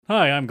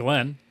Hi, I'm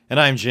Glenn,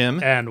 And I'm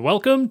Jim. and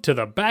welcome to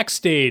the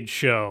Backstage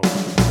Show.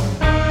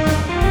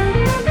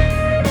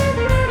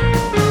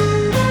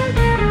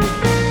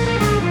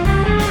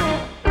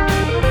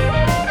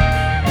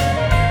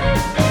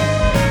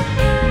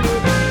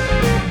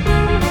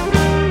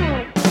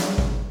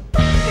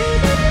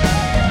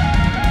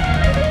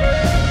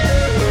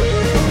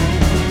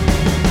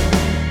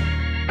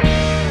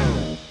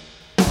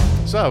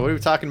 So, what are we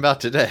talking about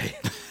today?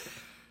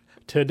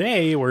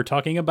 Today, we're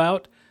talking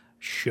about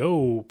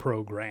show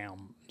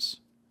programs.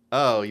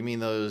 Oh, you mean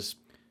those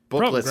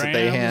booklets that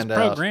they hand out?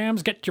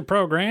 Programs, get your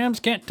programs.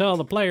 Can't tell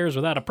the players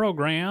without a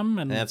program.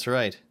 And That's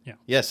right. Yeah.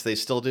 Yes, they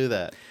still do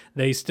that.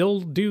 they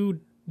still do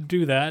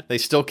that. They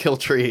still kill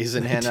trees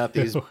and hand out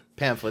these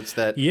pamphlets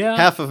that Yeah.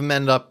 half of them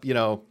end up,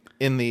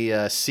 in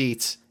the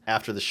seats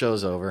after the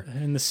show's over.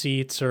 In the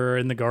seats or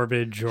in the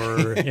garbage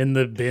or in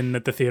the bin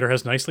that the theater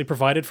has nicely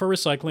provided for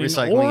recycling.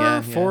 Recycling, or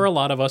yeah, for yeah. a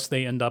lot of us,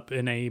 they end up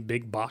in a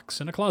big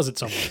box in a closet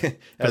somewhere.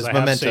 As I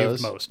have mementos.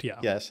 saved most, yeah.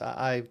 Yes,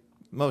 I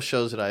most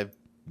shows that I've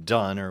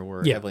done or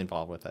were Yeah. heavily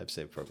involved with, I've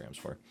saved programs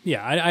for.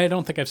 Yeah, I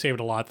don't think I've saved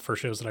a lot for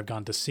shows that I've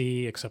gone to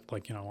see, except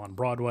on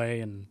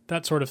Broadway and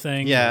that sort of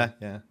thing. Yeah.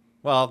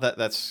 Well,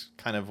 that's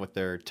kind of what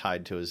they're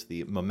tied to, is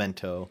the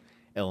memento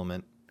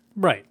element.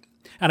 Right.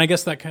 And I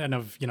guess that kind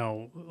of,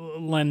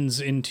 lends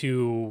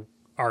into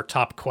our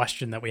top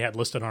question that we had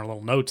listed on our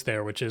little notes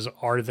there, which is,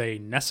 are they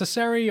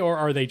necessary or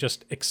are they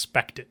just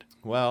expected?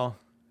 Well,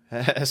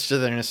 as to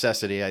their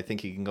necessity, I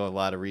think you can go a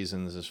lot of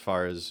reasons as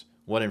far as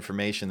what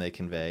information they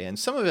convey. And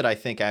some of it, I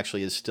think,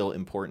 actually is still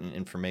important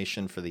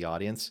information for the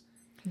audience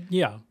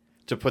Yeah.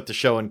 to put the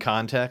show in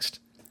context.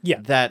 Yeah.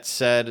 That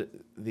said,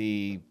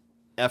 the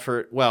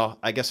effort, well,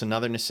 I guess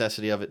another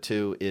necessity of it,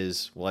 too,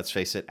 is, well, let's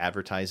face it,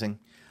 advertising.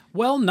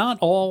 Well, not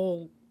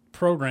all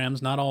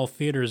programs, not all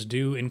theaters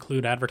do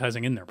include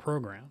advertising in their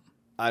program.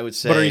 I would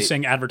say... But are you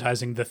saying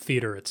advertising the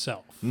theater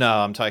itself? No,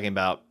 I'm talking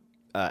about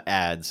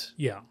ads.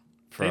 Yeah.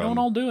 From, They don't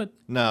all do it.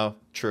 No,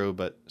 true,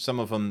 but some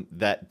of them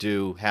that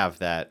do have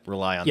that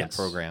rely on Yes.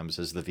 the programs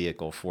as the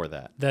vehicle for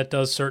that. That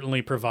does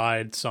certainly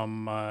provide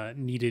some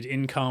needed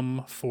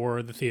income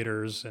for the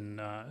theaters.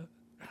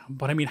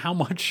 But I mean, how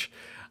much,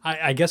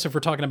 I guess if we're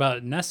talking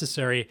about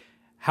necessary,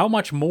 how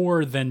much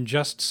more than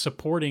just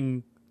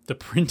supporting the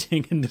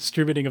printing and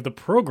distributing of the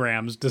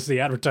programs does the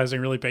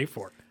advertising really pay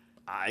for?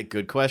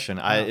 Good question.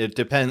 It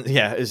depends.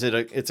 Yeah,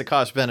 it's a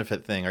cost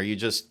benefit thing. Are you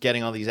just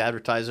getting all these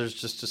advertisers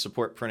just to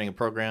support printing a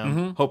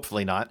program?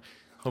 Hopefully not.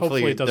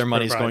 Hopefully it does their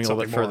money's provide going a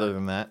little bit something further more.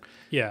 than that.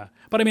 Yeah.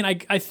 But I mean,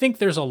 I think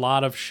there's a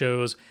lot of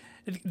shows.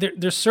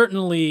 There's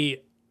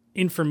certainly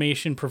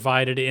information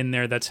provided in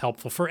there that's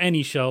helpful for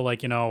any show.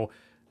 Like,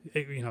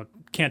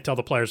 can't tell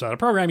the players out of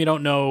program. You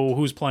don't know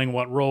who's playing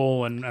what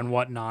role and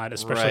whatnot,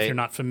 especially if Right. you're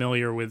not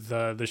familiar with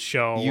the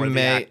show You or the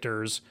may-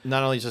 actors.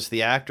 Not only just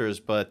the actors,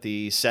 but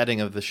the setting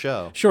of the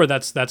show. Sure,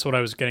 that's what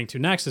I was getting to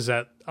next, is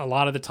that a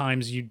lot of the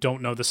times you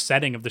don't know the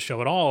setting of the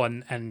show at all,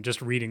 and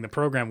just reading the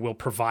program will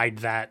provide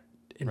that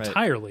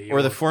entirely.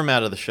 Or the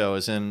format of the show,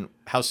 as in,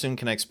 how soon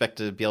can I expect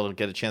to be able to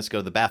get a chance to go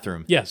to the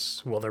bathroom?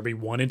 Yes. Will there be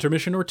one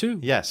intermission or two?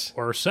 Yes.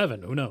 Or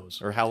 7? Who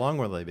knows? Or how long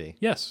will they be?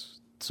 Yes.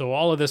 So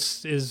all of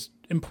this is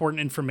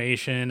important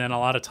information, and a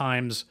lot of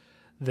times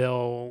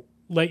they'll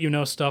let you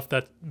know stuff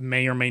that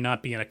may or may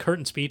not be in a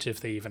curtain speech if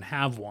they even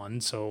have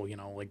one. So,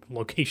 like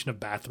location of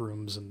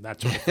bathrooms and that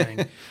sort of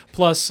thing.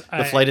 Plus,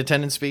 The flight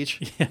attendant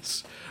speech?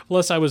 yes.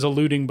 Plus, I was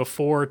alluding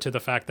before to the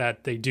fact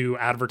that they do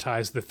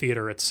advertise the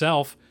theater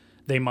itself.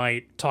 They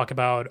might talk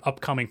about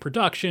upcoming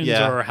productions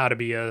Yeah. or how to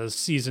be a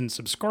seasoned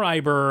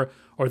subscriber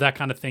or that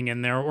kind of thing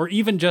in there, or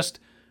even just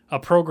a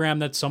program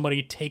that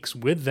somebody takes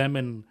with them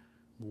and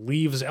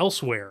leaves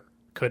elsewhere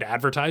could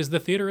advertise the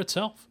theater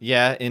itself.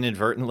 Yeah,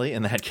 inadvertently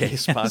in that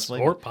case,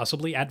 possibly. Or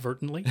possibly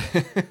advertently.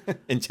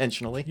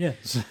 Intentionally.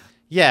 Yes.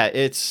 Yeah,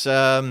 it's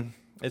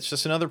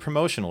just another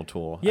promotional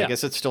tool. Yeah. I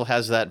guess it still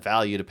has that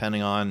value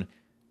depending on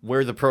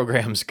where the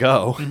programs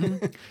go.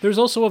 There's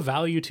also a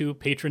value to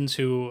patrons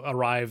who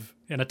arrive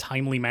in a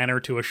timely manner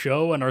to a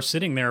show and are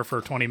sitting there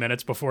for 20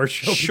 minutes before a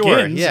show Sure,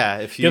 begins. yeah,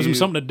 if Gives them you-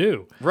 something to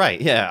do.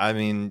 Right, yeah. I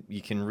mean,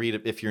 you can read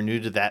it if you're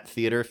new to that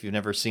theater. If you've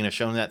never seen a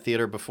show in that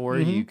theater before,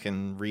 you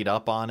can read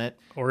up on it.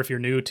 Or if you're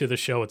new to the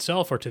show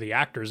itself or to the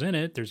actors in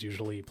it, there's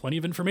usually plenty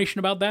of information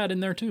about that in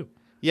there too.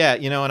 Yeah,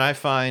 and I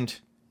find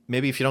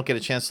maybe if you don't get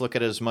a chance to look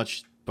at it as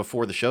much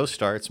before the show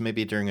starts,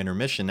 maybe during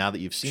intermission, now that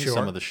you've seen Sure.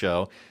 some of the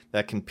show,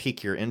 that can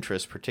pique your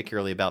interest,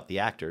 particularly about the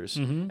actors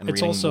and It's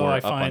reading also, more I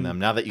up on find- them.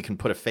 Now that you can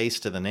put a face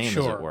to the name, as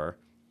Sure. it were.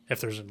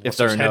 If there If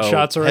there are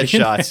headshots no already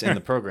headshots in, in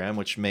the program,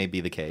 which may be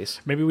the case.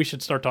 Maybe we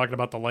should start talking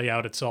about the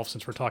layout itself,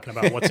 since we're talking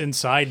about what's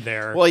inside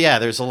there. Well, yeah,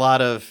 there's a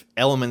lot of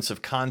elements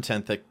of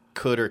content that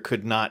could or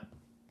could not,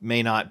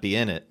 may not be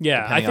in it. Yeah,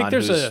 I depending think on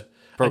there's whose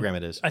program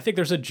it is. I think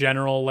there's a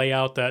general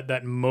layout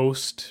that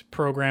most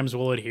programs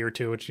will adhere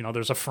to. Which,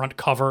 there's a front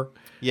cover.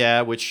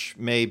 Yeah, which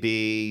may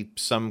be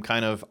some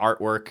kind of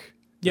artwork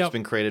that's Yep.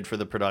 been created for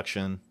the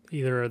production.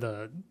 Either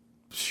the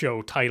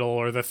show title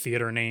or the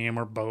theater name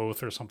or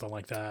both or something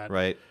like that.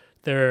 Right.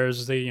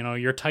 There's the,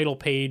 your title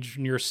page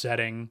and your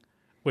setting.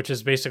 which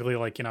is basically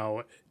like,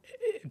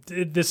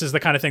 this is the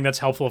kind of thing that's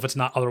helpful if it's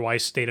not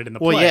otherwise stated in the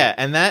play. Well, yeah,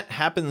 and that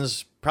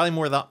happens probably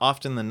more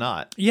often than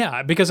not.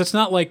 Yeah, because it's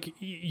not like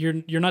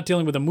you're not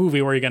dealing with a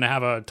movie where you're going to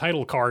have a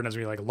title card and it's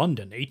going to be like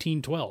London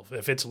 1812.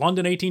 If it's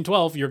London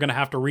 1812, you're going to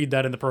have to read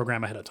that in the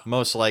program ahead of time.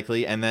 Most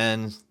likely, and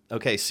then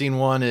scene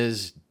 1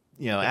 is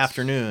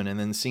afternoon, and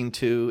then scene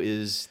 2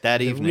 is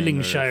that evening.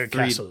 Willingshire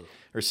Castle.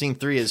 Or scene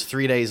 3 is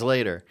 3 days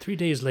later. 3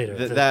 days later.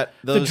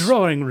 Those the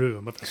drawing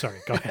room. Sorry,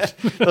 go ahead.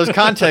 Those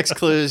context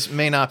clues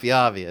may not be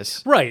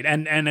obvious. Right,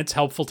 and it's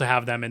helpful to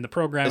have them in the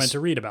program and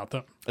to read about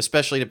them.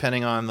 Especially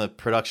depending on the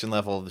production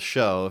level of the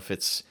show. If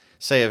it's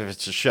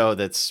a show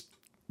that's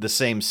the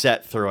same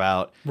set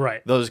throughout,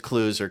 right, those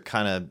clues are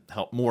kind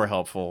of more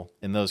helpful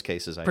in those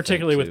cases,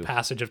 particularly with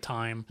passage of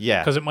time.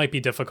 Yeah. Because it might be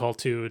difficult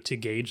to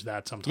gauge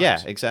that sometimes. Yeah,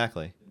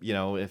 exactly.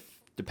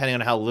 Depending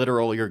on how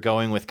literal you're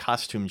going with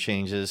costume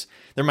changes,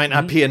 there might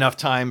not be enough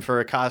time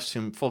for a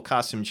full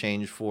costume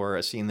change for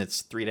a scene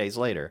that's 3 days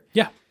later.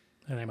 Yeah.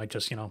 And they might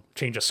just,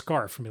 change a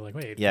scarf and be like,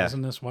 wait,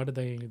 wasn't this, why did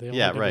they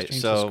only right.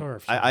 change so the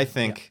scarf? I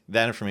think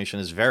that information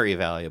is very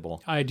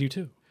valuable. I do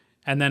too.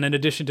 And then in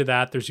addition to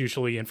that, there's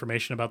usually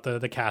information about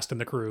the cast and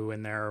the crew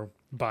and their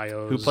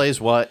bios. Who plays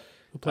what?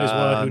 Who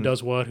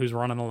does what, who's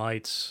running the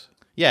lights.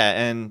 Yeah,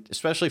 and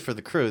especially for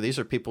the crew, these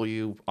are people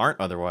you aren't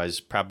otherwise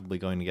probably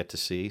going to get to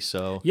see.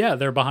 So yeah,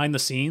 they're behind the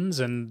scenes,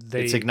 and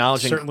it's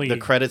acknowledging the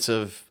credits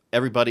of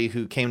everybody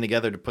who came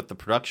together to put the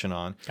production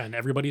on. And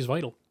everybody's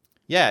vital.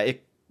 Yeah,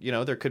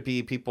 there could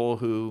be people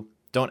who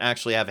don't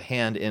actually have a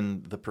hand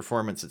in the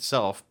performance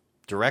itself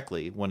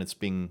directly when it's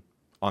being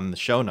on the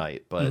show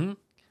night, but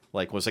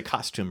was a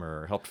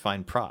costumer or helped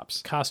find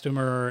props.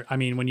 Costumer,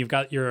 when you've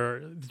got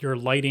your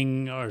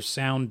lighting or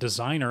sound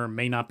designer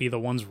may not be the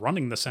ones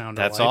running the sound.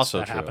 That's or lights. also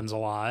that true. Happens a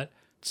lot.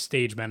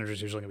 Stage manager's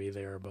usually going to be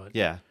there, but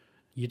yeah,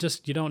 you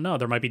don't know.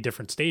 There might be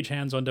different stage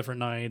hands on different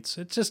nights.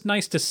 It's just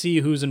nice to see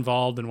who's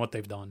involved and what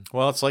they've done.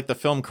 Well, it's like the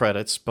film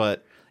credits,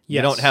 but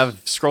you don't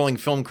have scrolling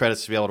film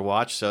credits to be able to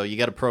watch, so you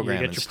get a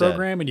program instead. You get your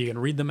program, and you can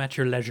read them at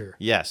your leisure.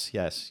 Yes.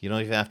 You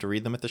don't even have to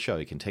read them at the show.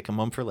 You can take them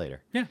home for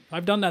later. Yeah,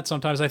 I've done that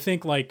sometimes. I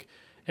think,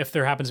 if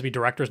there happens to be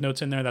director's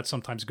notes in there, that's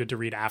sometimes good to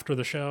read after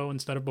the show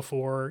instead of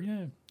before.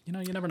 Yeah,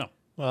 you never know.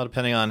 Well,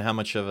 depending on how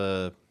much of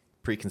a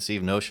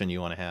preconceived notion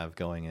you want to have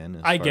going in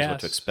as far as what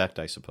to expect,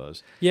 I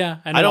suppose. Yeah,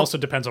 and it also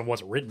depends on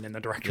what's written in the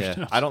director's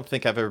notes. I don't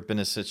think I've ever been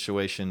in a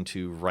situation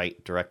to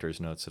write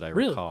director's notes that I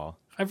recall.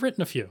 I've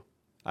written a few.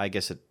 I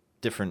guess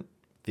different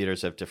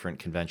theaters have different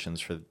conventions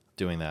for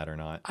doing that or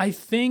not. I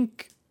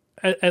think,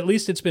 at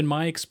least it's been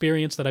my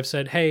experience that I've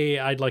said, hey,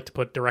 I'd like to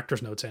put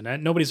director's notes in.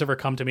 And nobody's ever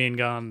come to me and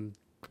gone,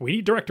 we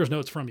need director's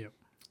notes from you.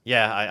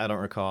 Yeah, I don't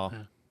recall.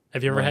 Yeah.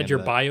 Have you ever had your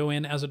bio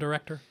in as a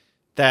director?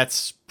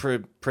 That's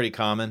pretty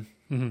common.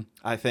 Mm-hmm.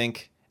 I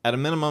think at a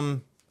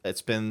minimum,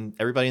 it's been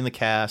everybody in the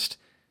cast,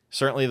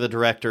 certainly the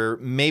director,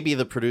 maybe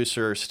the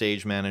producer or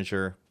stage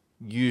manager,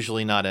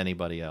 usually not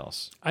anybody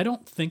else. I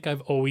don't think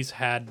I've always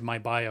had my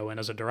bio in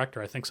as a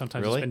director. I think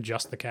sometimes it's been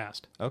just the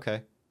cast.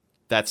 Okay.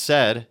 That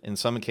said, in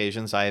some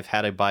occasions, I have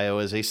had a bio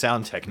as a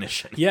sound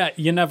technician. Yeah,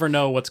 you never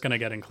know what's going to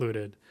get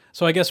included.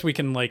 So I guess we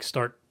can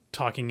start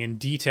talking in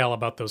detail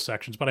about those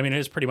sections. But it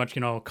is pretty much,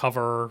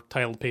 cover,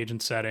 title, page,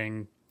 and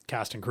setting,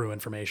 cast and crew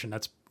information.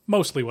 That's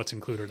mostly what's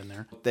included in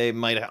there. They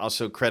might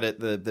also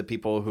credit the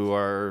people who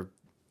are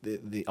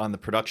the on the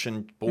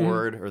production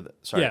board or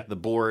the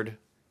board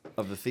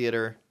of the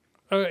theater.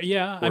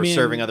 Yeah, or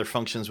serving other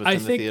functions within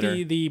the theater. I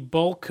think the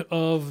bulk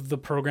of the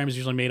program is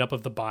usually made up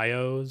of the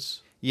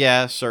bios.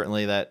 Yeah,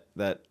 certainly that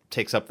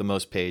takes up the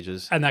most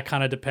pages. And that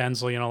kind of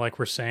depends, like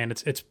we're saying,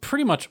 it's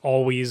pretty much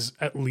always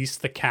at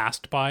least the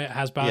cast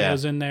has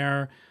bios in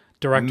there.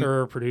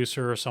 Director,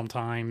 producer,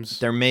 sometimes.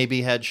 There may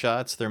be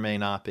headshots, there may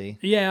not be.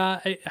 Yeah,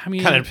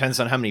 kind of depends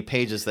on how many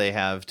pages they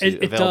have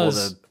available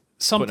to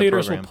some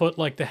theaters will put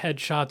the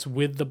headshots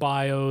with the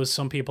bios.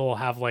 Some people will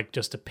have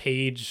just a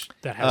page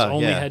that has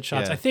only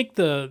headshots. Yeah. I think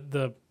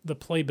the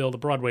playbill, the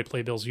Broadway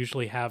playbills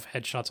usually have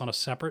headshots on a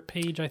separate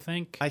page, I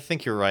think. I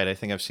think you're right. I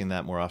think I've seen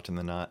that more often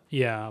than not.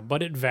 Yeah,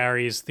 but it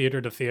varies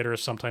theater to theater.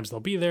 Sometimes they'll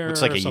be there.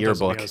 Looks like a yearbook.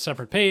 Sometimes a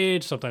separate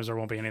page. Sometimes there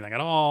won't be anything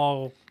at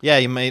all. Yeah,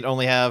 you might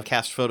only have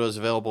cast photos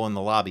available in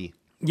the lobby.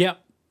 Yep.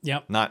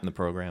 Not in the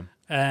program.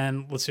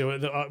 And let's see,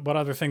 what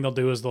other thing they'll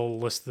do is they'll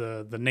list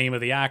the name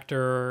of the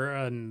actor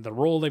and the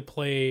role they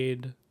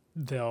played.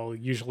 They'll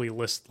usually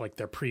list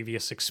their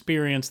previous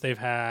experience they've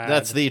had.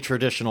 That's the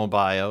traditional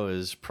bio,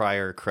 is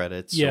prior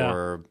credits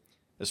or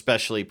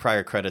especially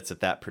prior credits at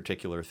that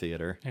particular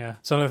theater. Yeah.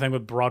 It's another thing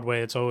with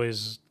Broadway, it's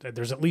always,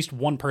 there's at least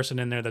one person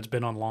in there that's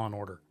been on Law and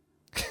Order.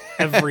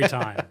 Every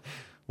time.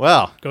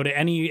 Well, go to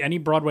any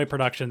Broadway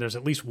production, there's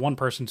at least one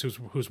person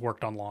who's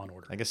worked on Law and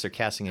Order. I guess their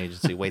casting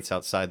agency waits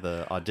outside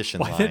the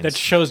audition lines. That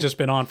show's just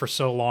been on for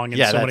so long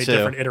and so many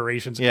different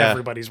iterations. Yeah.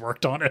 Everybody's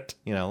worked on it.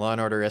 Law and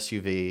Order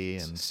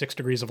SUV and 6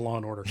 Degrees of Law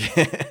and Order.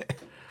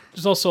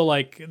 There's also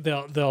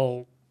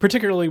they'll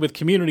particularly with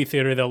community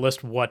theater, they'll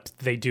list what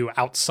they do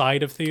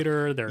outside of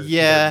theater, their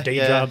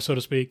day job, so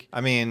to speak.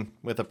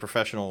 With a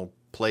professional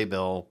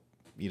playbill,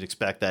 you'd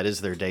expect that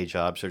is their day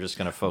job, so they're just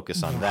going to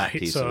focus on that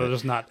piece so of it.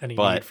 there's not any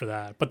But need for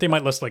that. But they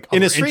might list like in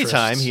other his free interests.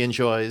 time, he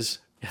enjoys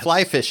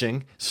fly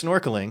fishing,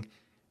 snorkeling,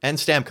 and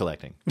stamp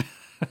collecting.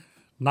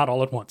 Not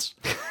all at once.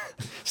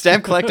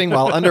 Stamp collecting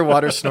while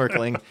underwater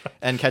snorkeling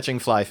and catching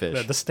fly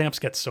fish. The stamps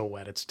get so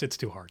wet, it's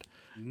too hard.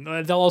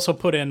 They'll also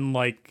put in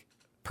like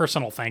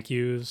personal thank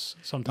yous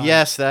sometimes.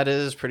 Yes, that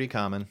is pretty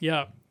common.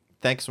 Yeah.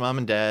 Thanks, Mom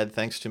and Dad.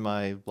 Thanks to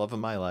my love of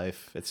my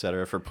life,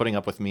 etc., for putting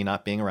up with me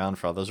not being around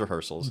for all those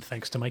rehearsals.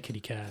 Thanks to my kitty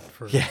cat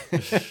for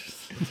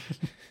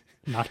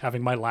not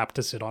having my lap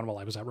to sit on while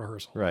I was at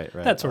rehearsal. Right.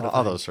 That sort of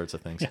all thing. those sorts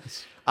of things.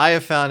 Yes. I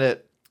have found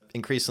it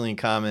increasingly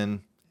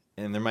common,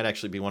 and there might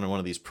actually be one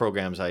of these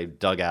programs I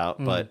dug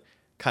out, but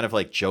kind of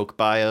like joke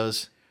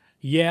bios.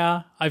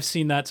 Yeah, I've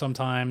seen that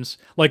sometimes.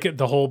 Like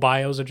the whole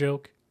bio's a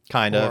joke.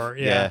 Kind Or, of.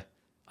 Yeah.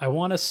 I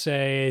want to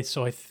say,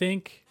 so I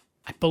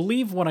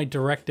believe when I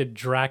directed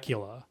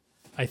Dracula,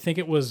 I think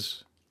it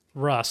was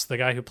Russ, the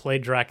guy who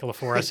played Dracula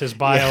for us. His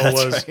bio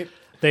that's was right.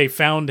 they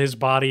found his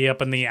body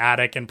up in the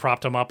attic and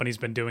propped him up, and he's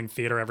been doing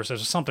theater ever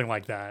since, or something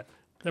like that.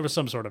 There was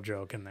some sort of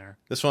joke in there.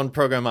 This one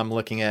program I'm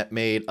looking at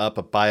made up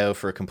a bio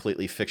for a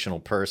completely fictional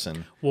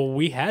person. Well,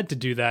 we had to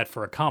do that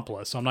for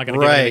Accomplice, so I'm not going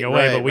to give anything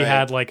away, but we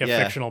had like a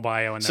fictional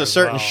bio in there. So as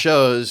certain well.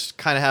 shows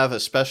kind of have a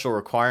special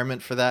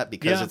requirement for that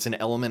because Yeah. it's an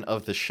element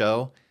of the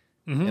show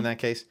in that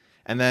case.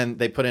 And then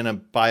they put in a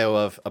bio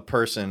of a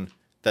person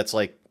that's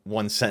like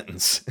one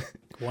sentence,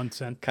 One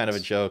cent. kind of a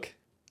joke.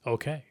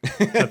 Okay.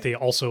 That they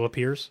also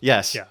appears?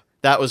 Yes, Yeah.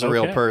 that was a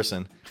real Okay.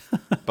 person.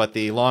 But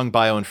the long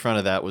bio in front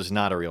of that was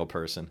not a real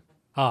person.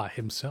 Ah,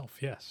 himself,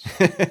 yes.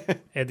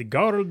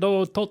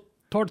 Edgardo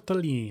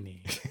Tortellini.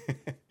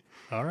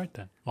 All right,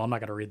 then. Well, I'm not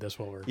going to read this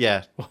while we're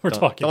Yeah, we're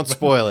talking. Don't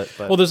spoil it.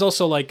 But Well, there's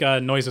also like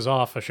Noises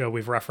Off, a show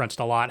we've referenced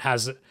a lot,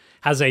 has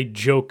a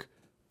joke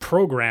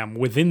program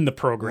within the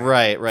program.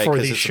 Right, For 'cause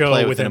the it's a show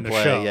play within within a the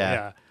play, show.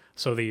 yeah.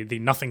 So the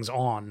Nothing's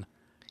On,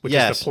 which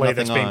Yes, is the play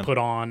that's Nothing being On. put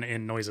on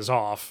in Noises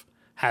Off,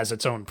 has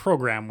its own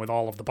program with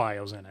all of the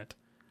bios in it.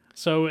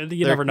 So you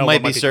there never know.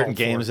 might what be certain called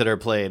for. games that are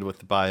played with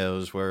the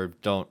bios where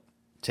don't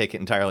take it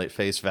entirely at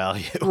face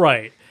value.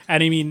 Right.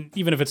 And I mean,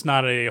 even if it's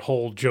not a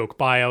whole joke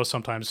bio,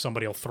 sometimes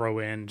somebody will throw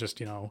in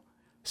just,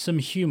 some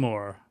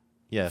humor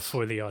Yes.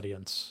 for the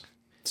audience.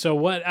 So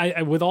what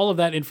I with all of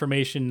that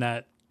information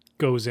that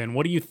goes in,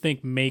 what do you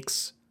think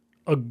makes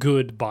a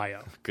good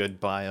bio? Good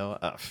bio.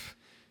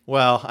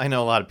 Well, I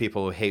know a lot of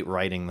people who hate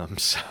writing them,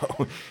 so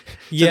to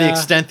Yeah. the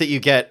extent that you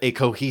get a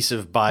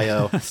cohesive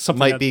bio Something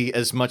might that- be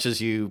as much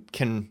as you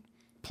can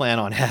plan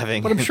on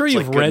having. But I'm sure It's,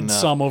 you've like, good read enough.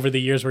 some over the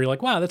years where you're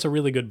like, wow, that's a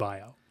really good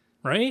bio.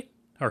 Right?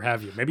 Or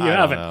have you? Maybe you I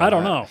don't haven't. know. I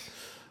don't know.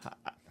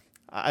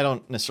 I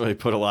don't necessarily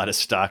put a lot of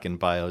stock in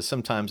bios.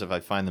 Sometimes if I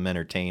find them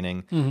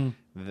entertaining,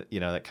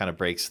 that kind of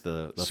breaks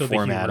the So the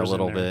format a humor's in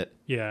little there. bit.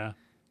 Yeah.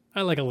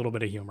 I like a little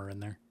bit of humor in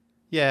there.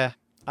 Yeah,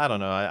 I don't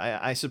know.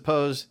 I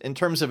suppose in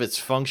terms of its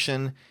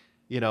function,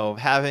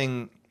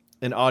 having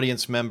an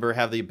audience member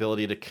have the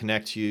ability to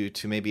connect you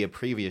to maybe a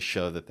previous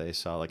show that they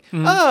saw. Like,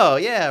 oh,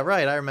 yeah,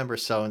 right. I remember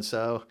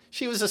so-and-so.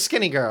 She was a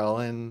skinny girl.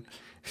 And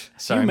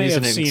sorry, You I'm may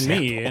using have an seen example.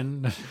 me,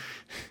 and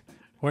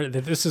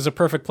this is a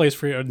perfect place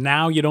for you.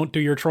 Now you don't do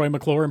your Troy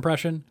McClure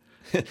impression.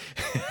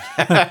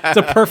 It's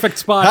a perfect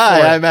spot for Hi,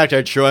 it. I'm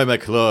actor Troy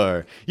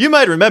McClure. You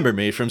might remember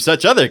me from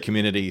such other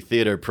community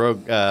theater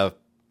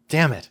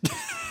damn it.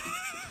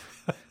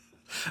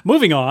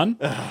 Moving on.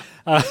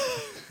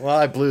 Well,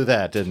 I blew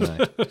that, didn't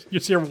I?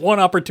 It's your one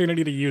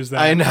opportunity to use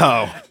that. I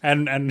know.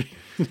 And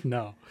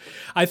no.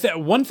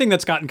 One thing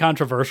that's gotten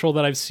controversial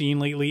that I've seen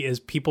lately is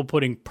people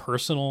putting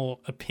personal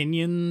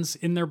opinions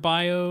in their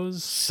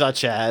bios.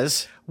 Such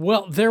as.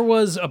 Well, there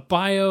was a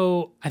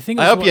bio, I think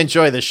it I was hope you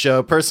enjoy this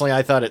show. Personally,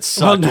 I thought it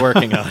sucked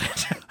working on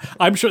it.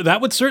 I'm sure that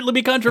would certainly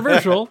be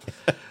controversial.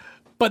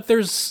 But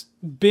there's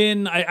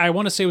been, I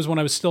want to say it was when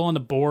I was still on the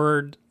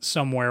board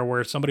somewhere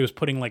where somebody was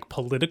putting like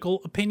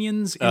political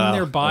opinions in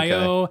their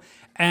bio,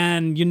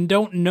 and you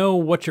don't know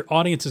what your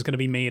audience is going to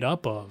be made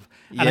up of.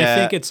 And I Yeah.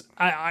 think it's,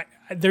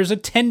 there's a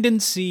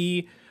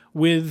tendency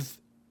with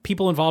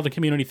people involved in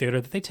community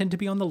theater that they tend to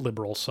be on the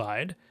liberal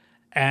side,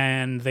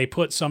 and they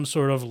put some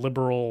sort of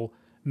liberal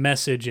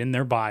message in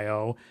their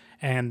bio.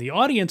 And the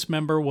audience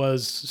member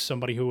was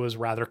somebody who was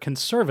rather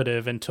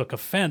conservative and took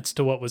offense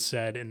to what was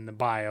said in the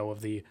bio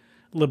of the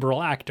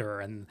liberal actor,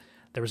 and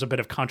there was a bit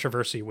of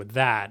controversy with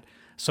that.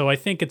 So I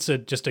think it's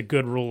just a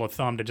good rule of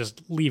thumb to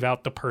just leave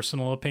out the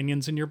personal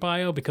opinions in your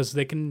bio, because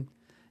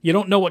you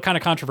don't know what kind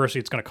of controversy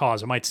it's going to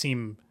cause. It might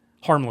seem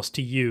harmless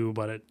to you,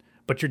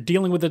 but you're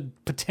dealing with a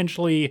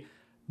potentially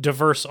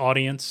diverse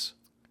audience.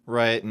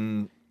 Right,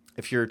 and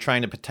if you're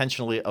trying to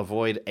potentially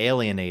avoid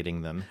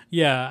alienating them.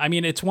 Yeah, I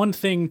mean, it's one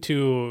thing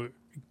to,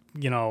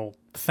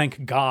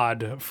 thank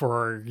God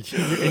for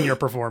in your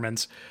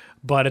performance,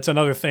 but it's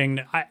another thing.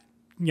 I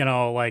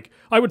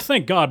would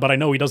thank God, but I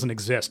know he doesn't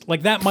exist.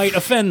 Like, that might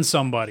offend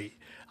somebody.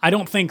 I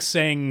don't think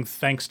saying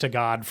thanks to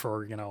God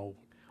for,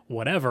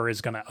 whatever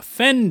is going to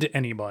offend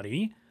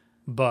anybody,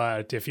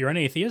 but if you're an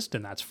atheist,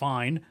 and that's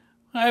fine,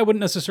 I wouldn't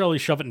necessarily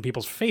shove it in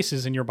people's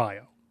faces in your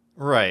bio.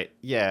 Right,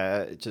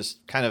 yeah,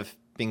 just kind of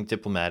being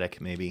diplomatic,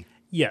 maybe.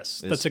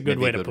 Yes, that's is a good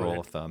maybe way a to good put rule it.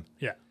 of thumb,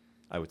 Yeah.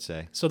 I would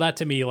say. So that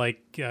to me,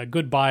 like,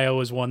 good bio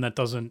is one that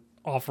doesn't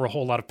offer a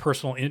whole lot of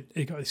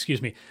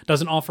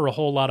doesn't offer a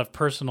whole lot of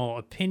personal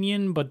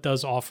opinion, but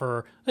does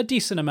offer a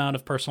decent amount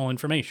of personal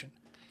information.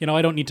 You know,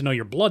 I don't need to know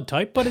your blood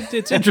type, but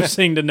it's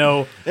interesting to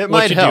know It what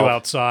might you help. do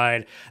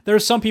outside.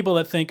 There's some people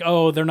that think,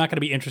 oh, they're not going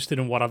to be interested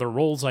in what other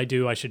roles I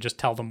do. I should just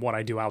tell them what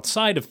I do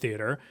outside of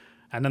theater.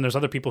 And then there's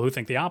other people who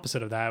think the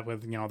opposite of that.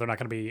 With, you know, they're not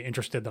going to be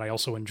interested that I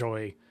also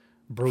enjoy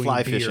brewing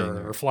Fly beer fishing.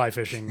 or fly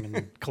fishing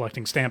and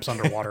collecting stamps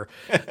underwater.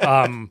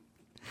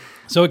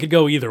 So it could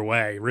go either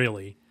way,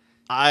 really.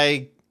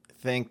 I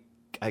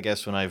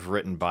guess when I've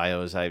written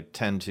bios, I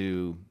tend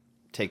to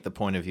take the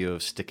point of view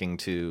of sticking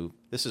to,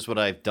 this is what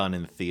I've done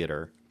in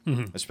theater,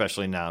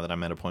 especially now that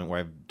I'm at a point where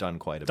I've done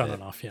quite a Done bit.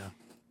 enough, yeah.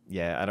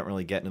 Yeah, I don't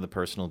really get into the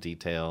personal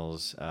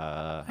details.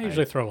 I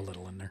usually throw a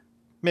little in there.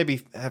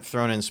 Maybe have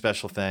thrown in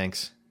special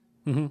thanks,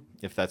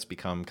 if that's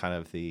become kind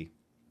of the,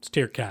 It's to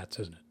your cats,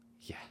 isn't it?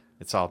 yeah,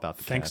 it's all about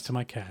the Thanks cats. to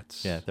my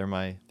cats. Yeah, they're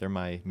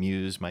my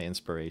muse, my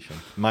inspiration.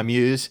 My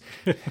muse.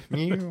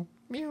 Mew,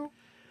 mew.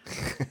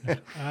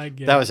 I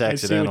get That was I see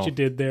accidental. what you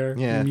did there.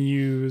 Yeah.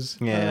 Muse.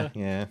 Yeah,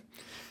 yeah.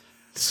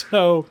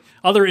 So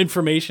other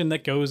information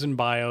that goes in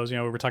bios, you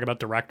know, we were talking about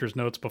director's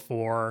notes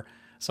before.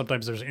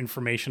 Sometimes there's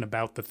information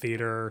about the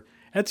theater.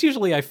 It's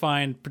usually, I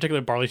find,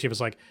 particularly Barley Chief,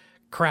 is like,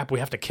 crap, we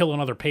have to kill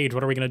another page.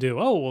 What are we going to do?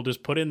 Oh, we'll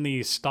just put in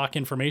the stock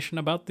information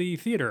about the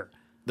theater.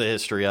 The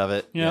history of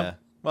it. Yeah. Yeah.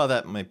 Well,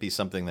 that might be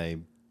something they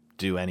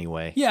do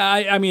anyway. Yeah,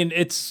 I mean,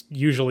 it's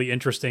usually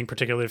interesting,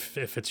 particularly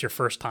if it's your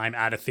first time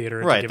at a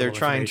theater. Right. give They're a little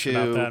trying information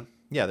about to. that.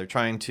 Yeah, they're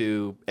trying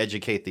to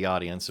educate the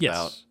audience Yes.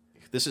 about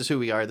this is who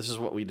we are. This is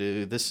what we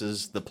do. This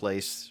is the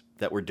place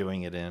that we're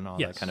doing it in. All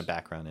Yes. that kind of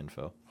background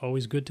info.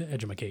 Always good to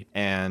educate.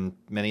 And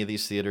many of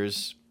these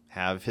theaters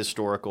have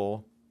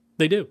historical.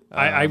 They do.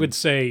 I would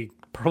say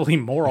probably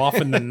more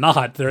often than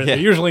not. They're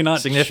usually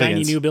not shiny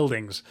Significance. new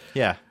buildings.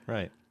 Yeah.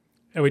 Right.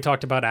 And we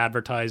talked about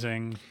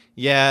advertising.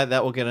 Yeah,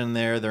 that will get in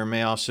there. There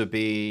may also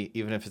be,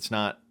 even if it's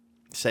not,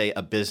 say,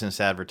 a business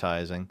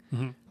advertising,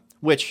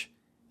 which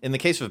in the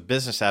case of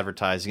business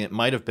advertising, it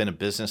might have been a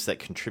business that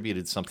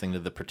contributed something to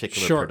the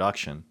particular Sure.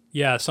 production.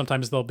 Yeah,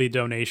 sometimes there'll be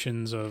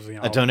donations of, you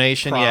know, A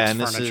donation, props, yeah, and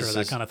this furniture, is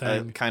that kind of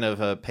thing. kind of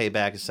a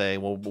payback to say,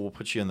 well, we'll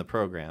put you in the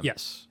program.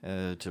 Yes.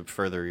 To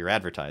further your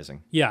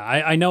advertising. Yeah,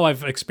 I know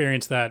I've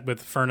experienced that with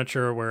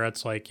furniture where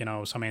it's like, you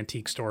know, some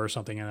antique store or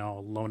something, and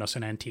they'll loan us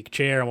an antique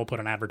chair and we'll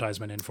put an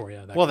advertisement in for you.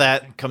 Well, kind of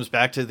that comes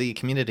back to the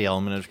community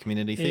element of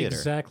community thing. theater.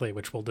 Exactly,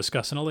 which we'll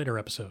discuss in a later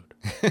episode.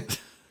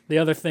 The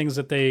other things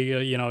that they,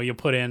 you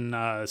put in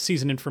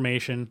season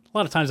information. A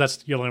lot of times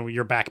that's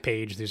your back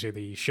page. These are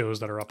the shows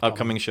that are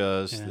Upcoming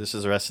shows. Yeah. This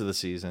is the rest of the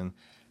season.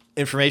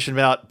 Information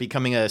about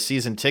becoming a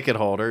season ticket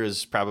holder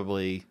is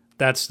probably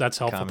that's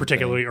helpful,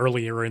 particularly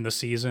earlier in the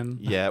season.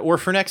 Yeah, or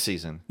for next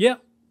season. Yeah,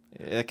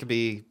 it could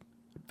be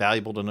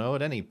valuable to know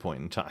at any point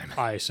in time.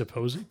 I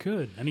suppose it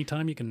could.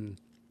 Anytime you can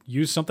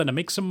use something to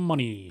make some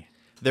money.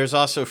 There's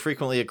also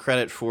frequently a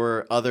credit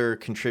for other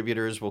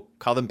contributors. We'll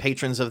call them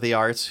patrons of the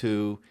arts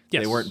who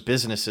they weren't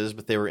businesses,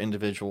 but they were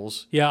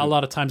individuals. Yeah, a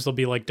lot of times there'll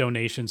be like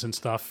donations and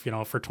stuff, you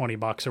know, for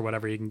 $20 or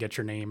whatever. You can get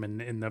your name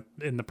in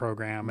the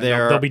program. And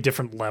there'll be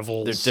different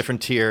levels. There's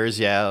different tiers,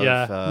 yeah.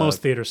 Yeah,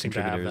 most theaters seem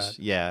to have that.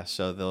 Yeah,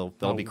 so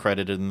they'll be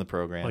credited in the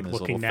program. Like as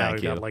looking a little now,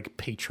 thank you you. got like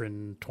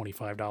patron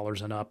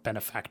 $25 and up,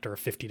 benefactor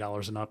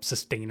 $50 and up,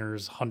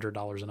 sustainers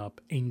 $100 and up,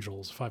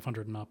 angels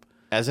 $500 and up.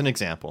 As an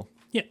example.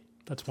 Yeah,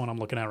 that's one I'm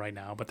looking at right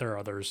now, but there are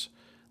others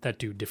that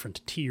do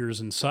different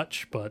tiers and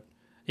such. But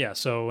yeah,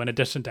 so in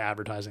addition to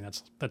advertising,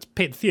 that's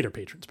paid theater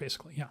patrons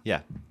basically. Yeah.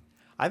 Yeah.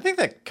 I think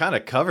that kind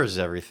of covers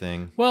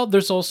everything. Well,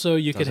 there's also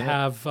you could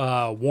have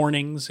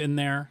warnings in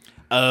there.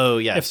 Oh,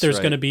 yes. If there's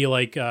going to be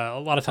like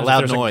a lot of times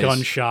loud if there's noise. a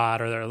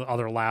gunshot or there are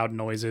other loud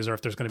noises, or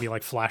if there's going to be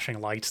like flashing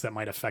lights that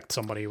might affect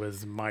somebody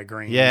with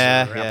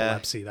migraines or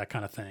epilepsy, that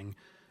kind of thing.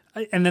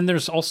 And then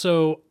there's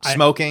also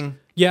smoking.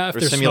 If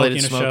there's smoking in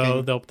a smoking.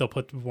 show, they'll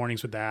put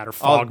warnings with that, or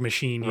fog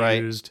machine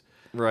used.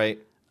 Right.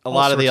 A All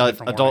lot of the sorts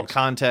of adult warnings.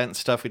 content and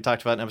stuff we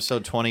talked about in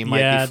episode 20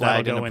 might be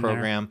flagged in that'll a go in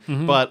there.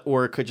 program,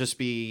 or it could just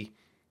be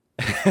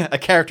a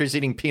character's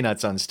eating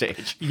peanuts on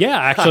stage. Yeah,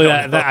 actually,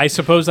 I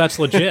suppose that's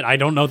legit. I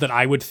don't know that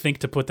I would think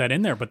to put that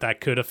in there, but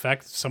that could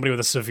affect somebody with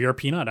a severe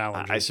peanut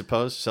allergy. I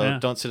suppose. So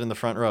don't sit in the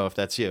front row if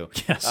that's you.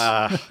 Yes.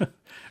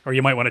 Or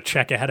you might want to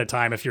check ahead of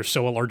time if you're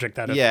so allergic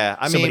that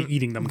somebody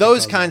eating them.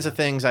 Those kinds of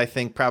things I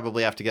think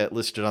probably have to get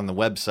listed on the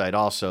website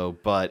also,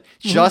 but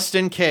just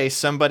in case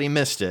somebody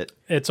missed it.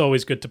 It's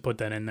always good to put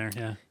that in there,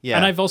 yeah.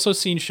 And I've also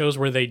seen shows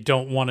where they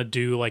don't want to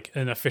do like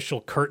an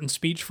official curtain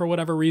speech for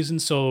whatever reason,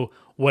 so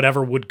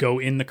whatever would go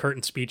in the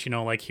curtain speech,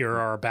 like here are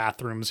our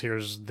bathrooms,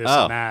 here's this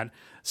and that,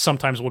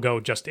 sometimes will go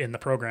just in the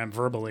program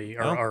verbally,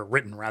 or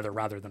written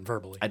rather than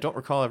verbally. I don't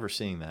recall ever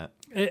seeing that.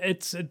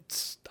 It's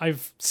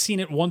I've seen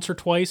it once or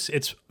twice.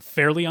 It's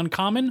fairly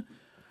uncommon.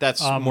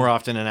 That's more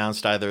often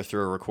announced either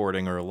through a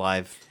recording or a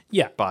live.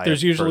 Yeah, by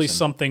there's a usually person.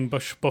 something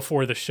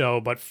before the show,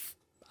 but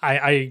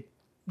I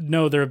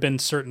know there have been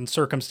certain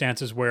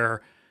circumstances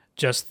where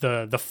Just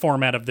the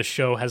format of the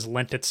show has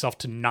lent itself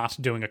to not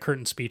doing a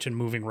curtain speech and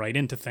moving right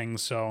into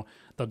things, so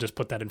they'll just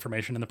put that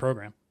information in the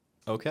program.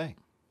 Okay.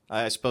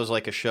 I suppose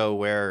like a show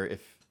where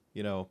if,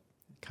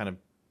 kind of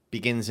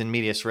begins in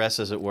medias res,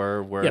 as it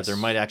were, where Yes. there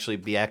might actually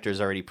be actors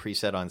already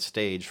preset on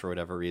stage for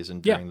whatever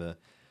reason during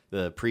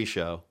the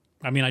pre-show.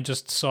 I mean, I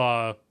just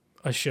saw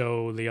a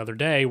show the other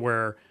day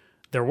where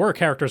there were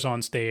characters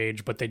on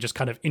stage, but they just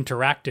kind of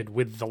interacted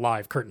with the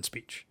live curtain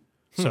speech.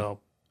 So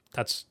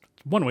that's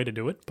one way to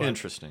do it. But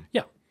Interesting.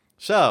 yeah.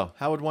 So,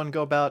 how would one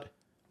go about,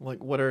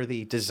 what are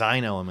the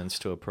design elements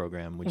to a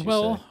program, would you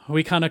Well, say?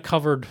 we kind of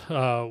covered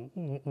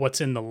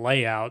what's in the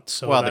layout.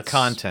 So Well, the that's-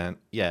 content,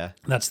 yeah.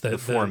 That's the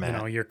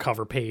format. your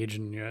cover page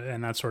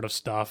and that sort of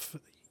stuff.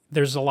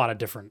 There's a lot of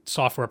different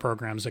software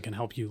programs that can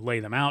help you lay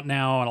them out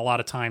now, and a lot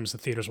of times the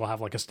theaters will have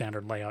like a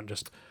standard layout,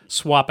 just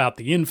swap out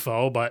the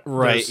info. But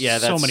Right, there's yeah,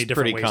 so that's many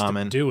different pretty ways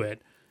common. to do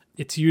it.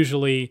 It's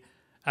usually,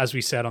 as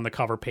we said on the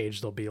cover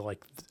page, there'll be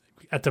like,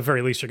 at the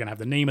very least, you're gonna have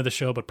the name of the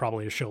show, but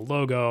probably a show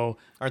logo.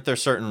 Aren't there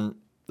certain,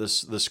 the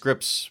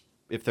scripts,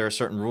 if there are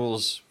certain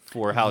rules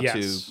for how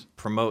Yes. to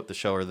promote the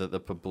show or the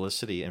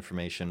publicity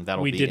information,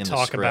 that'll We be did in the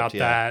talk script, about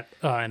yeah.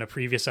 that in a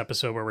previous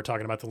episode where we're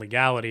talking about the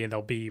legality, and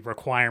there'll be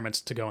requirements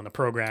to go in the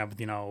program.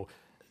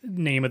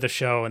 Name of the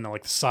show and the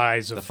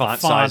size of the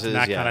font font sizes, and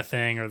that yeah. kind of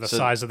thing, or the So-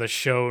 size of the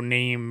show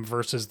name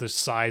versus the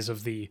size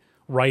of the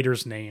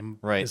writer's name.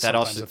 Right. is That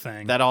sometimes also a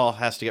thing. that all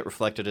has to get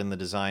reflected in the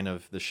design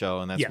of the show,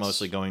 and that's Yes.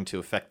 mostly going to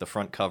affect the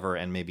front cover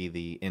and maybe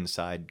the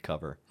inside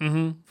cover.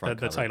 Mm-hmm.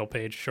 the title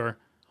page, sure.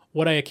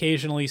 What I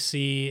occasionally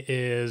see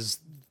is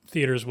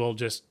theaters will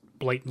just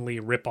blatantly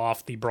rip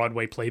off the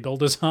Broadway playbill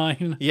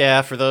design.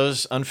 Yeah, for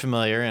those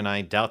unfamiliar, and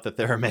I doubt that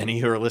there are many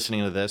who are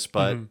listening to this,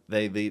 but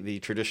Mm-hmm. the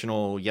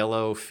traditional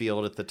yellow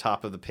field at the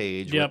top of the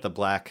page Yep. with the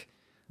black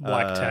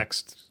Black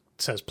text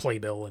says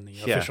playbill in the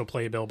yeah. official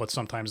playbill, but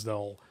sometimes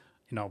they'll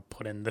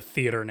put in the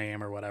theater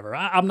name or whatever.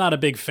 I'm not a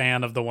big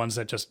fan of the ones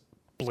that just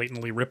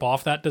blatantly rip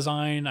off that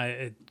design.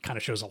 It kind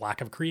of shows a lack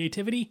of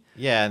creativity,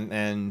 Yeah,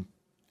 and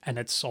and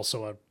it's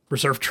also a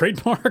reserved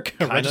trademark, a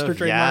kind registered of,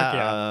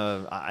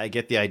 trademark. I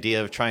get the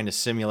idea of trying to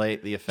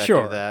simulate the effect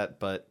Sure. of that,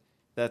 but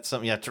that's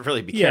something you have to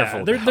really be Yeah,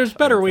 careful there, about, there's I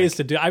better would ways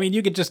think. to do. I mean,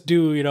 you could just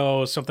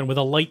do something with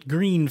a light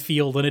green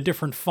field and a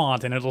different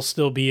font, and it'll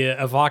still be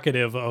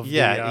evocative of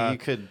Yeah, the. you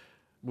could,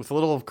 with a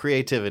little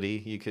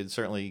creativity, you could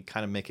certainly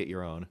kind of make it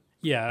your own.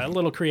 Yeah, a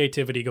little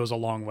creativity goes a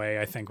long way,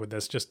 I think, with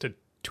this, just to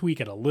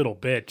tweak it a little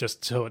bit,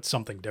 just so it's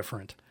something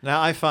different.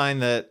 Now, I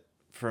find that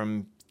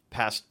from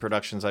past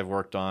productions I've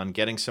worked on,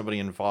 getting somebody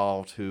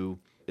involved who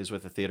is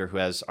with the theater who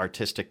has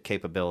artistic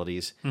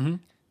capabilities,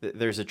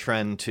 there's a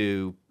trend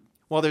to,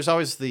 well, there's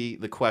always the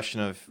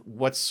question of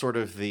what's sort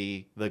of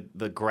the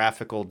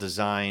graphical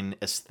design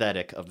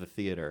aesthetic of the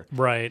theater.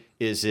 Right.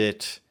 Is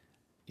it,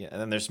 yeah,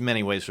 and there's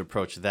many ways to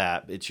approach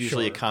that. It's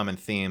usually a Sure. common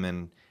theme,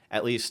 and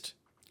at least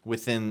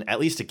within at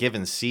least a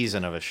given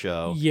season of a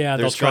show, Yeah,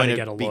 they'll there's try going to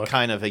to get a be look.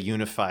 kind of a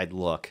unified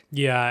look.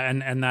 Yeah,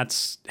 and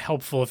that's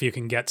helpful if you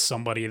can get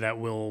somebody that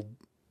will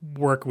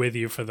work with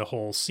you for the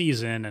whole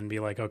season and be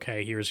like,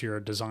 okay, here's your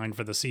design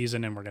for the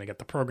season, and we're going to get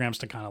the programs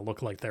to kind of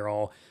look like they're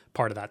all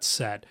part of that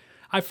set.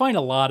 I find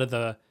a lot of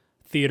the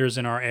theaters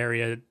in our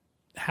area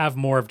have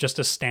more of just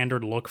a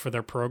standard look for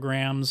their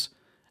programs,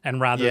 and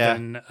rather Yeah.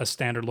 than a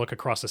standard look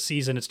across a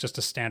season, it's just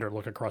a standard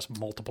look across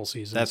multiple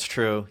seasons. That's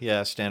true.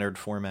 Yeah, standard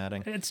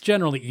formatting. It's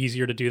generally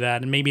easier to do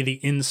that, and maybe the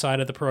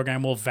inside of the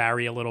program will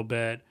vary a little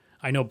bit.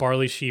 I know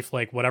Barley Sheaf,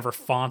 like whatever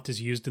font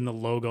is used in the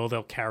logo,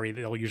 they'll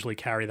usually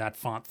carry that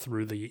font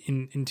through the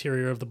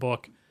interior of the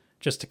book,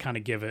 just to kind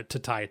of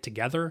tie it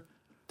together.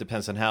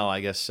 Depends on how,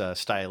 I guess,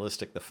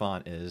 stylistic the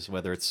font is,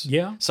 whether it's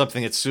Yeah.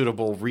 something that's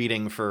suitable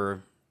reading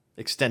for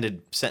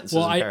extended sentences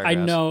Well, and I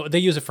paragraphs. know they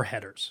use it for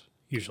headers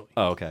usually.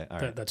 Oh, okay. All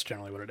right. That's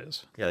generally what it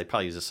is. Yeah, they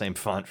probably use the same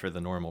font for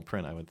the normal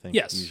print, I would think.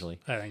 Yes, Usually.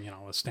 a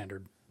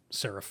standard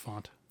serif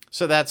font.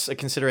 So that's a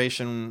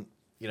consideration,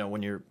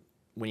 when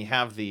you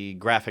have the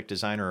graphic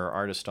designer or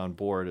artist on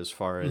board as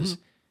far as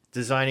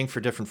designing for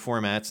different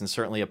formats, and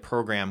certainly a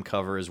program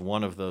cover is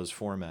one of those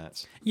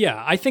formats.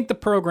 Yeah, I think the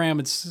program,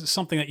 it's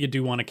something that you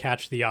do want to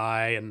catch the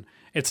eye, and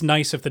it's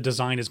nice if the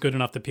design is good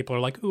enough that people are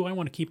like, ooh, I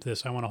want to keep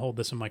this. I want to hold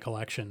this in my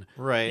collection.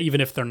 Right.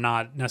 Even if they're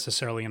not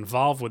necessarily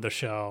involved with the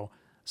show,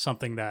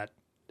 something that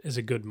is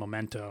a good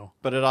memento.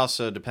 But it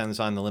also depends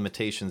on the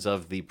limitations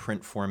of the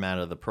print format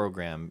of the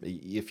program.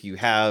 If you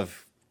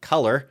have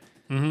color,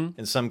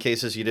 in some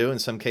cases you do, in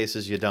some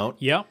cases you don't.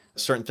 Yeah,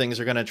 Certain things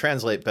are going to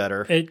translate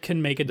better it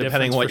can make a difference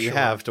depending what for you sure.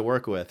 have to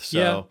work with. So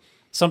Yeah.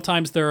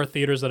 Sometimes there are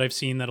theaters that I've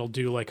seen that'll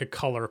do like a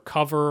color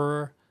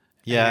cover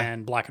Yeah.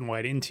 and black and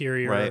white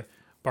interior. Right.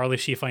 Barley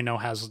Sheaf, I know,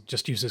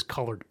 just uses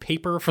colored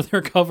paper for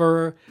their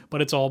cover, but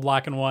it's all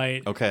black and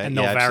white. Okay, And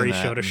they'll yeah, I've vary seen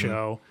that. show to Mhm.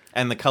 show.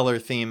 and the color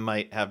theme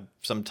might have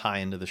some tie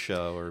into the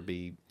show or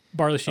be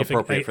Barley Sheaf,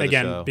 appropriate for the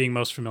again, show. being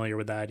most familiar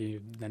with that.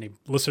 Any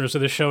listeners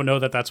of this show know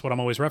that that's what I'm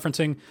always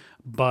referencing.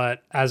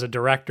 But as a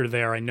director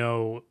there, I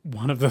know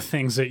one of the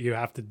things that you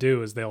have to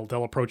do is they'll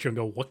approach you and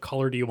go, what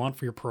color do you want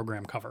for your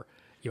program cover?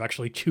 You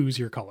actually choose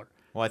your color.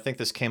 Well, I think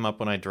this came up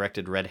when I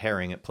directed Red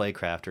Herring at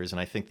Playcrafters, and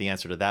I think the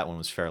answer to that one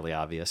was fairly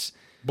obvious.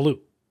 Blue.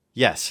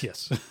 Yes.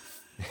 Yes.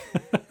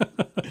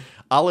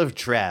 Olive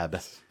drab.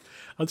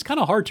 It's kind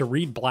of hard to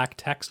read black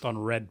text on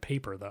red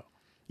paper, though.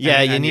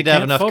 Yeah, you And need to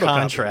have can't enough photocopy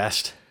it.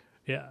 contrast.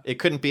 Yeah. It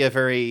couldn't be a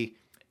very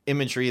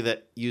imagery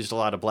that used a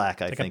lot of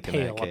black, I Like think, a in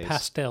pale, that a case.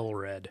 pastel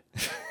red.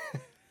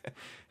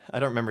 I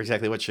don't remember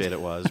exactly what shade it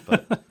was,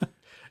 but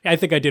I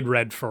think I did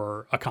red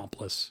for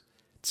Accomplice.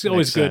 It's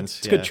always Makes good. sense,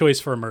 It's a good yeah. choice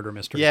for a murder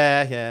mystery.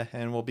 yeah.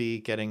 And we'll be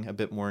getting a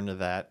bit more into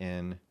that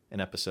in an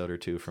episode or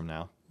two from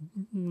now.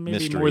 Maybe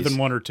more mysteries. than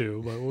one or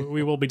two, but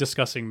we will be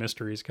discussing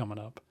mysteries coming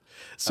up.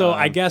 So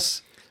I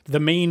guess the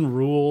main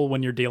rule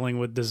when you're dealing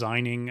with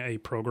designing a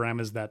program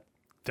is that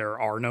there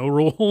are no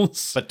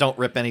rules. But don't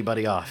rip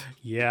anybody off.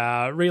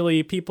 Yeah,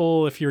 really,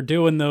 people, if you're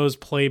doing those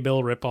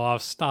playbill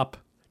ripoffs, stop.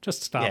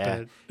 Just stop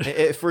Yeah. it.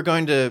 If we're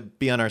going to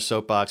be on our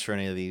soapbox for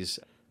any of these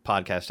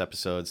podcast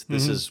episodes,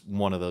 this is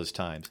one of those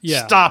times.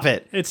 Yeah. Stop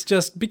it. It's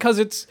just because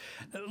it's,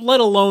 let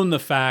alone the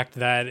fact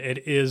that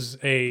it is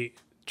a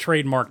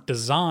trademark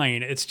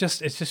design, it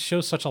just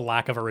shows such a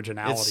lack of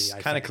originality. It's I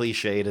kind of think.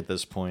 cliched at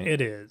this point.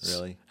 It is.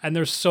 Really. And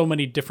there's so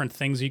many different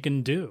things you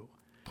can do.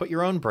 Put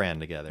your own brand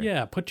together.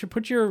 Yeah, put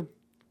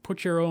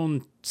your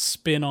own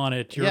spin on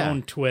it, your Yeah.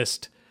 own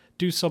twist.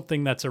 Do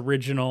something that's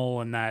original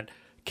and that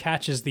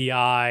catches the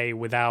eye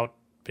without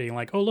being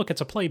like, oh, look,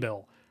 it's a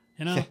playbill.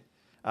 You know?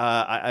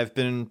 I've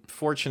been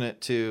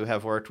fortunate to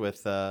have worked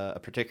with a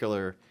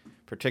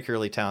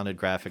particularly talented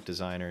graphic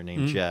designer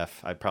named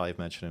Jeff. I probably have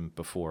mentioned him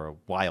before a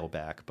while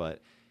back,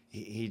 but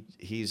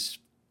he's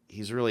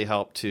really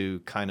helped to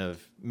kind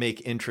of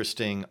make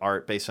interesting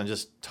art based on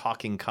just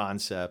talking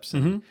concepts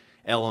and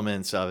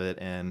elements of it,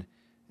 and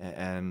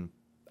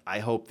I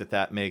hope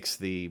that makes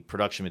the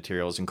production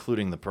materials,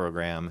 including the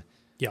program,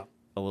 Yeah.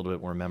 a little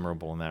bit more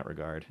memorable in that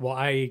regard. Well,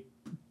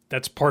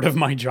 that's part of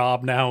my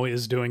job now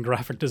is doing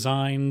graphic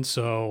design,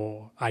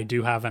 so I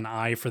do have an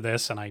eye for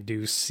this, and I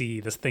do see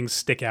the things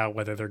stick out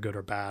whether they're good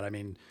or bad. I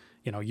mean,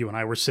 you know, you and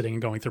I were sitting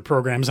and going through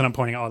programs, and I'm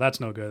pointing, oh, that's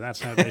no good.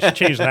 That's not. They should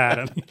change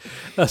that.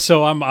 And,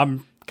 so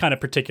I'm kind of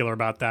particular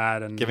about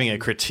that, and Giving a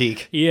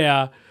critique.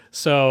 yeah.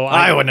 So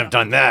I wouldn't have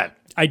done that.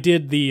 I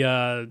did the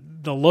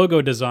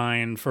logo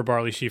design for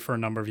Barley Sheaf for a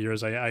number of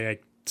years. I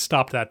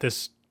stopped that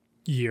this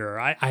year.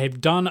 I have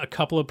done a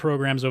couple of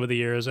programs over the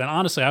years, and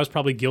honestly, I was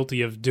probably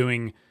guilty of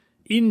doing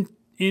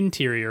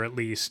interior, at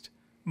least,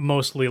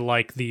 mostly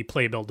like the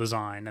playbill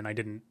design, and I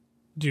didn't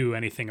do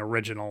anything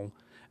original,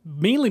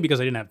 mainly because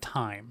I didn't have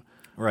time.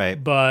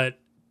 Right. But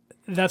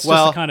that's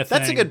Well, just the kind of thing.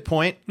 that's a good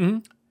point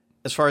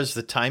as far as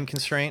the time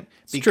constraint,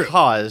 true.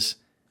 because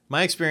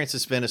my experience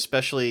has been,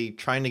 especially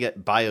trying to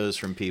get bios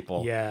from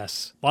people.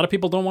 Yes. A lot of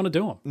people don't want to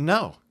do them.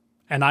 No.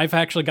 And I've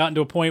actually gotten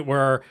to a point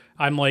where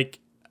I'm like,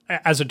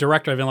 as a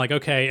director, I've been like,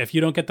 okay, if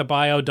you don't get the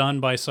bio done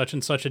by such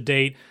and such a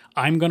date,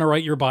 I'm going to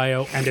write your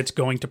bio and it's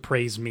going to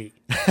praise me.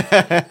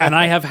 And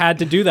I have had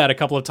to do that a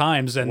couple of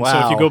times. And so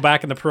if you Wow. go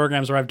back in the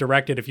programs where I've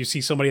directed, if you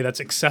see somebody that's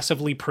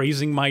excessively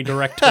praising my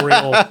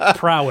directorial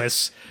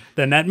prowess,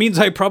 then that means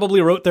I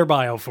probably wrote their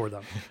bio for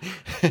them.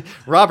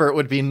 Robert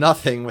would be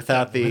nothing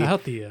without the,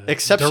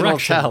 exceptional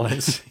direction.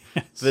 talents,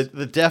 the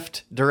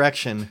deft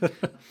direction.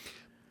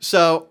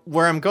 So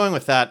where I'm going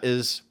with that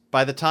is,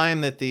 by the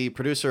time that the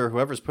producer or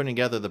whoever's putting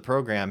together the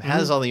program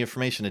has all the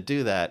information to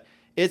do that,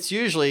 it's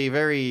usually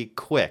very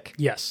quick.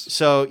 Yes.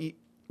 So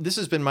this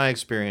has been my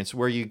experience,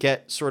 where you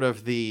get sort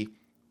of the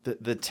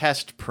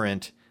test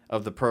print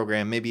of the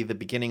program, maybe the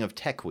beginning of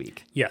Tech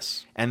Week,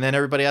 Yes. and then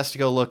everybody has to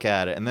go look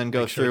at it and then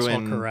go sure through it's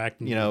all and correct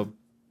and you know,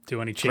 Do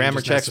any changes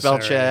grammar check, spell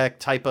necessary. check,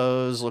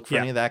 typos, look for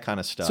Yeah. any of that kind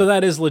of stuff. So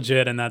that is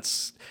legit, and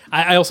that's.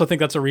 I also think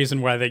that's a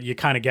reason why that you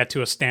kind of get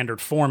to a standard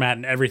format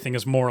and everything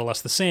is more or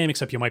less the same,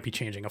 except you might be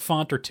changing a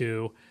font or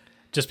two,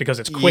 just because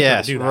it's quicker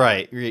yes, to do that.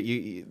 right.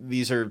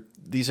 These are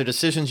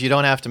decisions you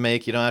don't have to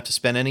make. You don't have to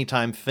spend any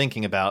time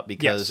thinking about,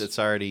 because Yes. it's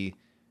already.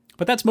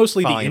 But that's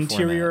mostly the Following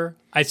interior.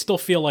 I still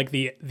feel like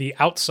the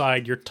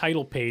outside, your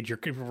title page, your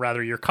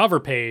cover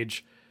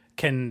page,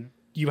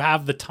 you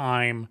have the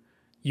time.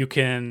 You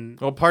can.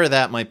 Well, part of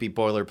that might be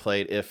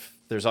boilerplate if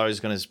there's always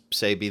going to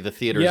say be the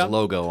theater's Yeah,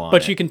 logo on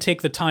But it. you can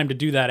take the time to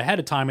do that ahead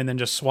of time and then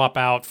just swap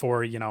out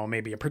for,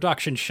 maybe a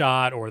production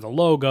shot or the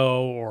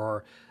logo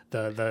or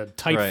the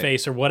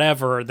typeface or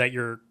whatever that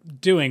you're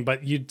doing.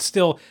 But you'd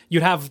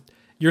have,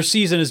 your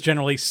season is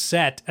generally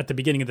set at the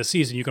beginning of the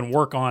season. You can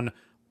work on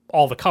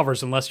all the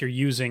covers unless you're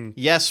using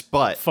Yes,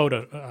 but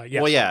photo.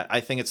 Yes. well, yeah, I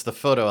think it's the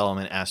photo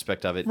element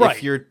aspect of it. Right.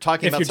 If you're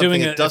talking If about you're something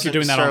doing that it- if doesn't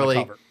you're doing that on the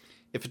necessarily, cover.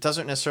 if it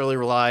doesn't necessarily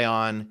rely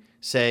on,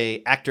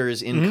 say,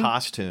 actors in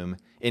costume,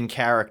 in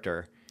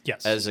character,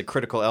 Yes. as a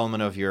critical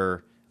element of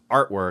your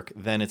artwork,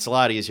 then it's a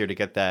lot easier to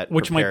get that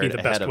Which might be prepared the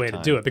best ahead of way to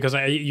time. do it, because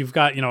we've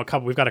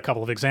got a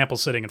couple of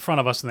examples sitting in front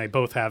of us, and they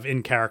both have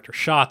in character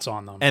shots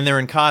on them. And they're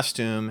in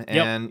costume,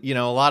 and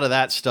a lot of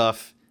that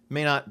stuff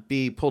may not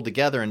be pulled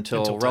together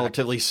until Tech.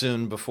 relatively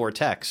soon before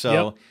Tech. So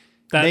Yep.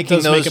 That making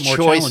does make those it more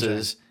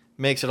choices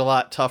makes it a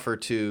lot tougher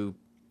to,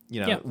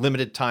 Yeah.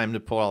 limited time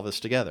to pull all this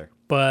together.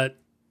 But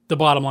the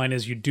bottom line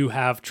is you do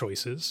have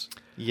choices.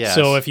 Yes.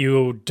 So if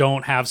you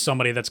don't have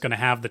somebody that's going to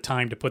have the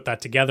time to put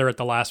that together at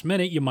the last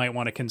minute, you might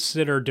want to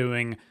consider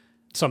doing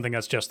something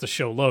that's just the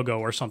show logo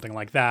or something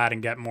like that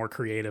and get more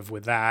creative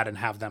with that and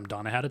have them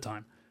done ahead of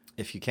time.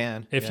 If you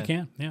can. If you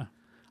can, yeah.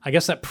 I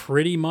guess that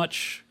pretty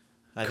much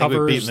I think covers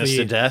we've beaten this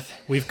to death.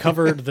 We've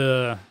covered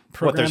the What,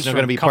 programs there's not from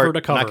going to be cover part,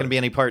 to cover. not going to be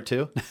any part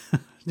 2?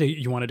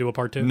 You want to do a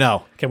part 2?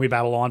 No. Can we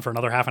babble on for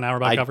another half an hour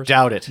about I covers?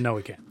 doubt it. No,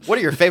 we can't. What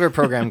are your favorite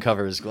program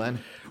covers, Glenn?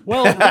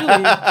 Well,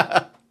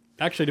 really,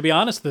 actually, to be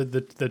honest,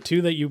 the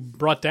two that you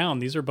brought down,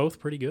 these are both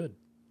pretty good.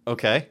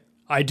 Okay.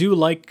 I do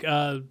like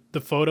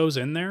the photos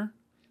in there.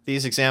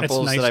 These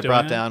examples nice that I doing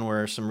brought that. down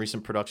were some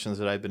recent productions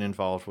that I've been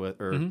involved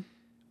with, or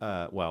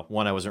well,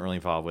 one I wasn't really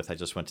involved with. I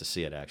just went to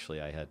see it.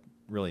 Actually, I had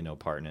really no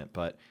part in it,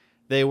 but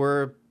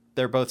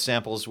they're both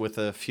samples with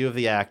a few of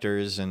the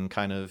actors and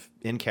kind of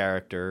in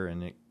character,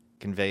 and it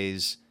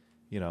conveys,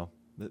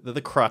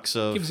 the crux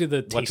of Gives you the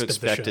what taste to of the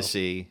expect to show.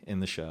 see in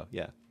the show.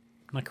 Yeah.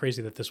 I'm not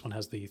crazy that this one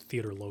has the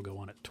theater logo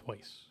on it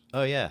twice.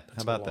 Oh yeah. How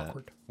a about little that?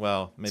 awkward.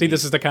 Well, maybe. See,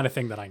 this is the kind of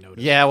thing that I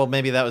noticed. Yeah, well,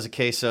 maybe that was a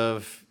case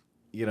of,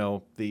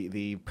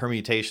 the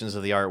permutations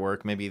of the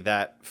artwork. Maybe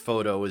that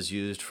photo was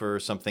used for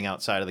something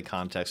outside of the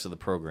context of the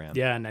program.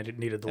 Yeah, and I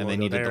needed the And they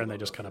logo needed there, the and they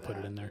logo just kind of for put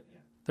it that. in there.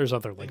 There's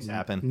other like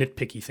happen.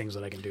 nitpicky things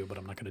that I can do, but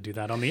I'm not going to do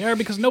that on the air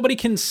because nobody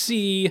can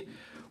see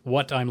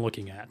what I'm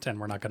looking at, and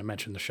we're not going to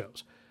mention the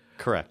shows.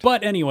 Correct.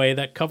 But anyway,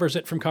 that covers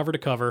it from cover to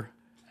cover.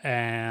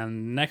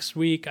 And next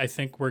week, I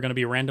think we're going to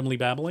be randomly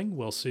babbling.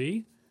 We'll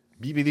see.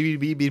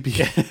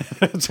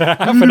 It's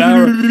half an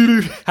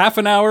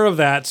hour of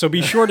that. So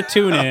be sure to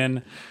tune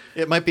in.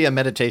 It might be a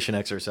meditation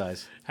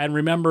exercise. And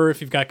remember,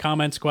 if you've got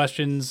comments,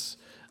 questions,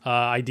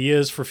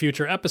 ideas for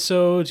future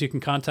episodes, you can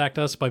contact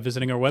us by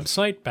visiting our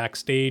website,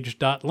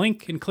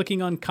 backstage.link, and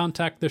clicking on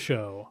Contact the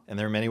Show. And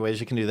there are many ways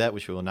you can do that,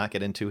 which we will not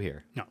get into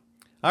here. No.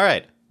 All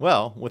right.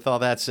 Well, with all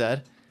that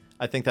said,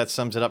 I think that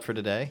sums it up for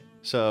today.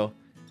 So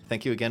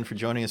thank you again for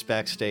joining us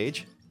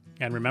backstage.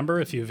 And remember,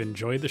 if you've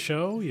enjoyed the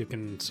show, you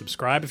can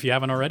subscribe if you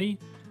haven't already,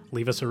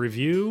 leave us a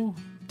review,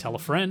 tell a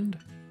friend,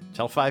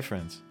 Tell 5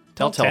 friends.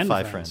 Tell 10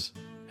 5 friends.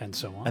 and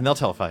so on. And they'll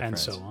tell 5 and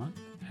friends. so on,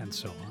 and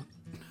so on.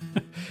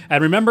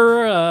 And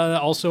remember,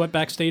 also at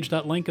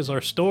backstage.link is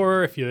our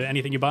store. If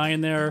anything you buy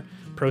in there,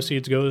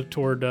 proceeds go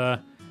toward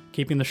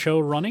keeping the show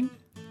running.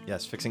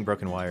 Yes, fixing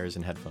broken wires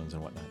and headphones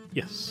and whatnot.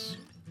 Yes.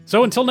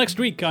 So until next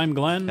week, I'm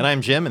Glenn. And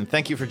I'm Jim, and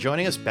thank you for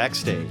joining us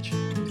backstage.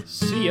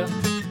 See ya.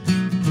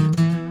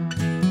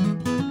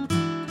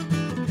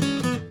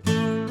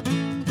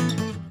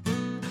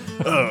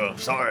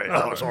 Sorry.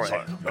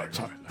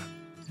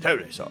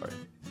 Totally sorry.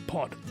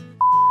 Pod.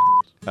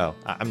 Oh,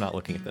 I'm not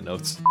looking at the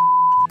notes.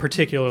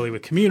 Particularly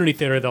with community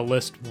theater, they'll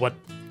list what.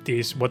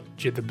 Try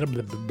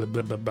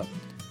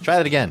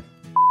that again.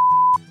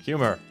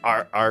 Humor.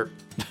 Art.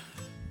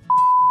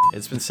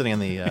 It's been sitting in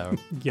the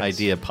Yes,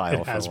 idea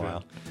pile it for a has been.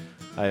 while.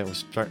 I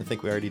was starting to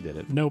think we already did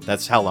it. Nope.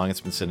 That's how long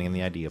it's been sitting in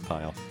the idea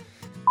pile.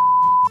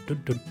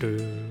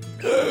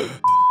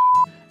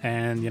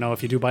 And,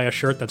 if you do buy a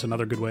shirt, that's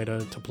another good way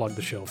to plug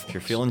the show for If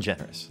you're us. feeling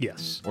generous.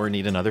 Yes. Or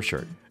need another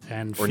shirt.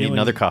 And Or need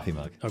another coffee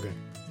mug. Okay.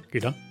 You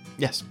done?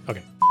 Yes.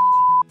 Okay.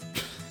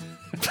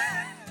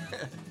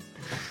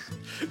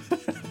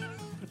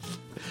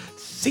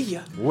 See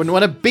ya. Wouldn't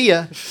want to be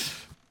ya.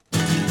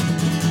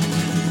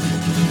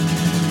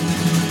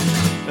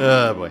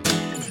 Oh, boy.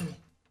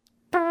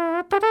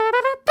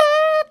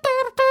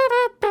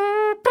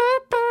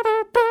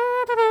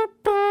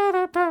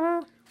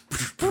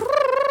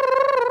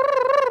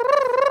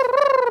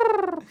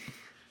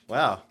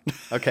 Wow.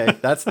 Okay,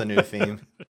 that's the new theme.